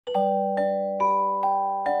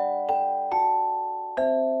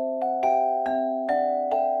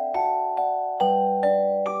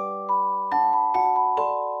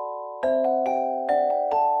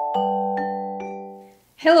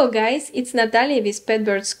Hello guys, it's Natalia with Pet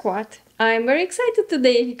Bird Squad. I'm very excited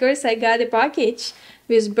today because I got a package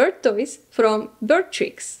with bird toys from Bird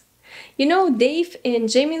Tricks. You know, Dave and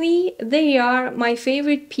Jamie Lee, they are my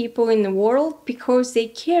favorite people in the world because they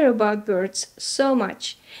care about birds so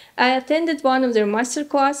much. I attended one of their master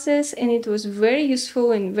classes and it was very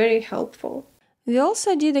useful and very helpful. We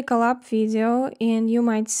also did a collab video and you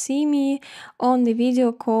might see me on the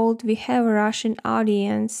video called We Have a Russian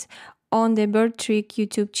Audience on the Bird Trick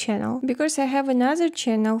YouTube channel, because I have another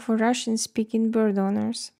channel for Russian-speaking bird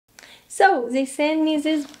owners. So they sent me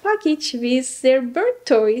this package with their bird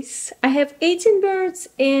toys. I have 18 birds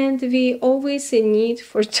and we always in need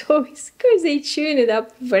for toys because they chewing it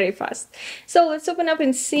up very fast. So let's open up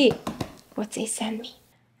and see what they sent me.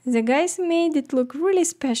 The guys made it look really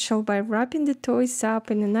special by wrapping the toys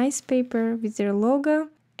up in a nice paper with their logo.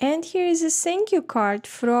 And here is a thank you card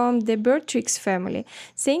from the Bird Tricks family.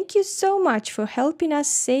 Thank you so much for helping us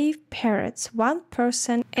save parrots, one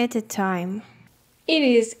person at a time. It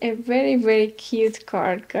is a very cute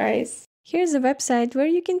card, guys. Here's a website where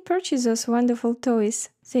you can purchase those wonderful toys.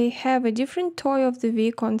 They have a different toy of the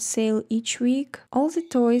week on sale each week. All the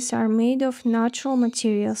toys are made of natural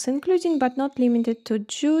materials, including but not limited to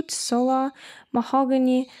jute, sola,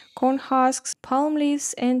 mahogany, corn husks, palm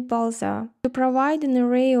leaves, and balsa, to provide an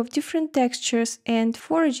array of different textures and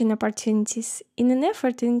foraging opportunities in an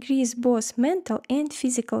effort to increase both mental and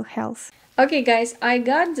physical health. Okay guys, I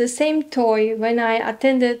got the same toy when I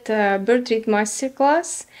attended a Bird Treat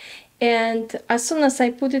Masterclass. And as soon as I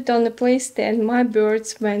put it on the play stand, my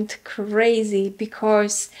birds went crazy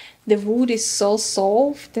because the wood is so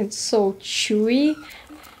soft and so chewy.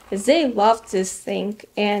 They loved this thing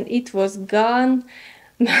and it was gone.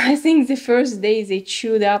 I think the first day they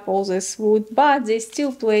chewed up all this wood, but they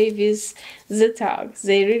still play with the tags.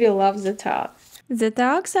 They really love the tags. The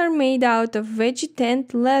tags are made out of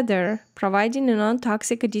veggie-tanned leather, providing a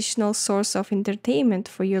non-toxic additional source of entertainment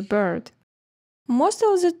for your bird. Most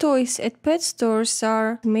of the toys at pet stores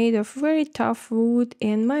are made of very tough wood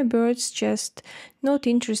and my bird's just not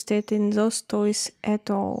interested in those toys at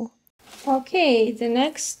all. Okay, the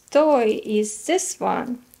next toy is this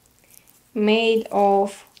one, made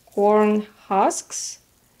of corn husks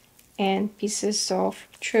and pieces of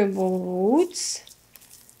chewable woods.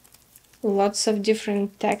 Lots of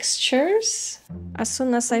different textures. As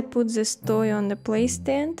soon as I put this toy on the play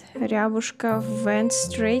stand, Ryabushka went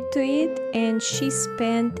straight to it and she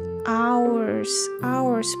spent hours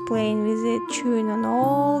playing with it, chewing on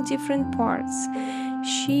all different parts.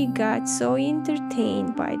 She got so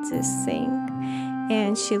entertained by this thing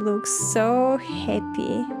and she looks so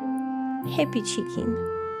happy. Happy chicken.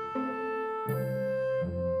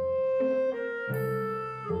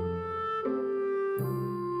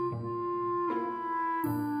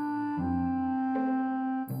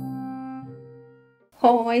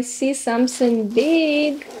 Oh, I see something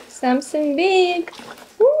big, something big.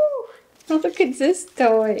 Woo! Look at this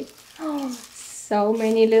toy. Oh, so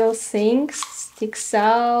many little things sticks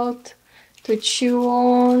out to chew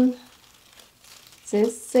on.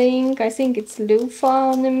 This thing, I think it's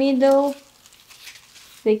loofah in the middle.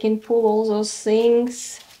 They can pull all those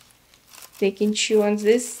things. They can chew on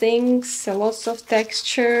these things, lots of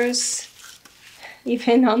textures.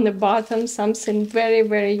 Even on the bottom, something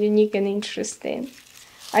very unique and interesting.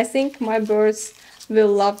 I think my birds will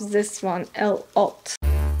love this one a lot.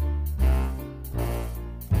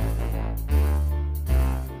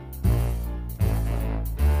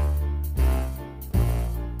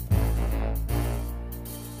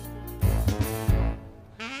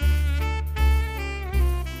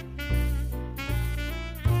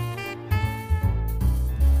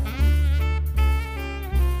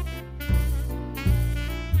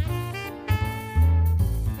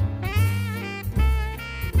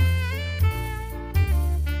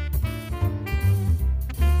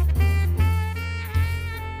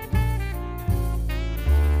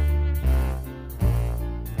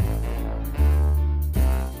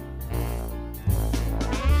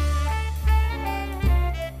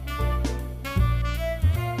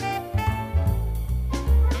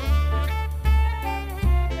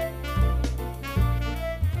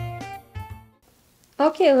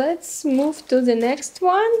 Okay, let's move to the next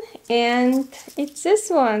one, and it's this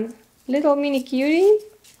one, little mini cutie.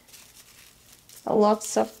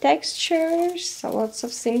 Lots of textures, lots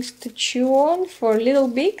of things to chew on for little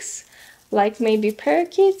bigs, like maybe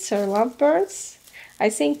parakeets or lovebirds. I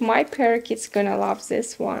think my parakeet's gonna love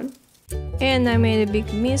this one. And I made a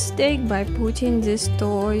big mistake by putting this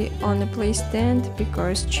toy on the play stand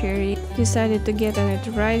because Cherry decided to get on it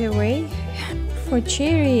right away. For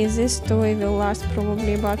Cherry, this toy will last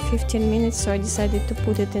probably about 15 minutes, so I decided to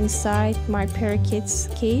put it inside my parakeet's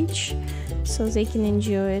cage so they can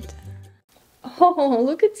enjoy it. Oh,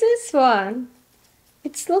 look at this one!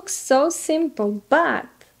 It looks so simple, but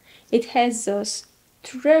it has those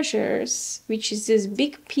treasures, which is this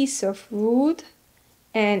big piece of wood,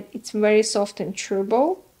 and it's very soft and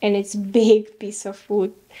durable, and it's big piece of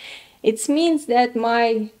wood. It means that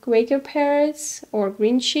my Quaker parrots or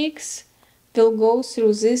green chicks will go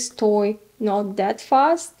through this toy not that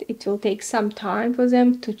fast. It will take some time for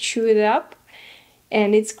them to chew it up,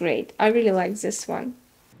 and it's great. I really like this one.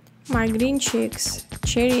 My green chicks,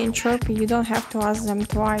 Cherry and Chirpy, you don't have to ask them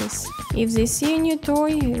twice. If they see a new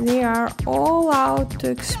toy, they are all out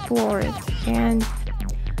to explore it. And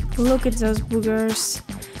look at those boogers.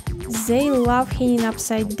 They love hanging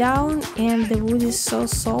upside down, and the wood is so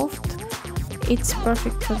soft. It's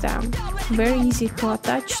perfect for them. Very easy to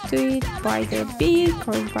attach to it by their beak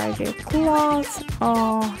or by their claws.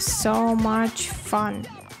 Oh, so much fun.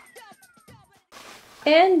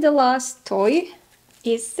 And the last toy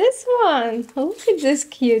is this one. Look at this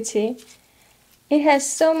cutie. It has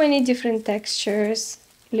so many different textures.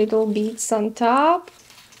 Little beads on top,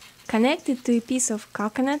 connected to a piece of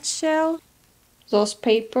coconut shell. Those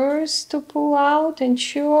papers to pull out and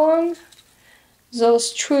chew on.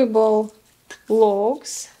 Those chewable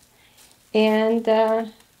logs. And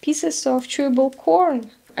pieces of chewable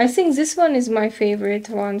corn. I think this one is my favorite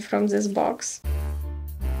one from this box.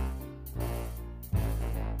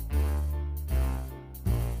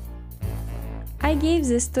 I gave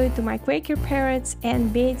this toy to my Quaker parrots,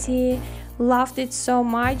 and Betty loved it so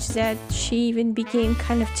much that she even became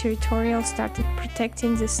kind of territorial, started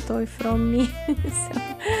protecting this toy from me. So,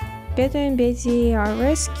 Beto and Betty are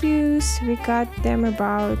rescues. We got them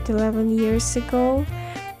about 11 years ago.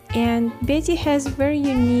 And Betty has a very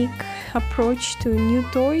unique approach to new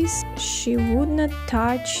toys. She would not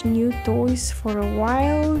touch new toys for a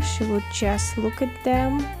while. She would just look at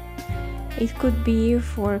them. It could be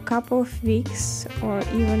for a couple of weeks or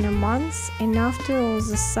even a month, and after all of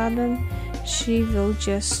a sudden she will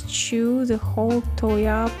just chew the whole toy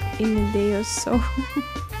up in a day or so.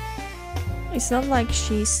 It's not like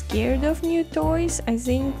she's scared of new toys. I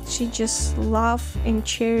think she just loves and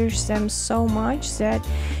cherishes them so much that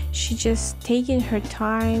she just taking her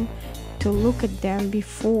time to look at them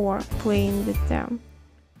before playing with them.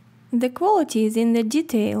 The quality is in the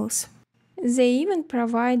details. They even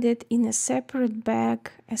provided in a separate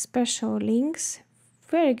bag a special links,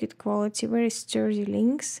 very good quality, very sturdy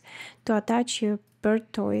links to attach your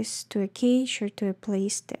bird toys to a cage or to a play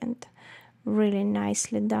stand. Really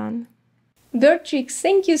nicely done. Birdtricks,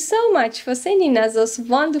 thank you so much for sending us those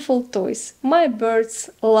wonderful toys. My birds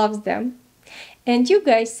love them. And you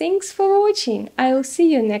guys, thanks for watching. I will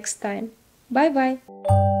see you next time. Bye bye.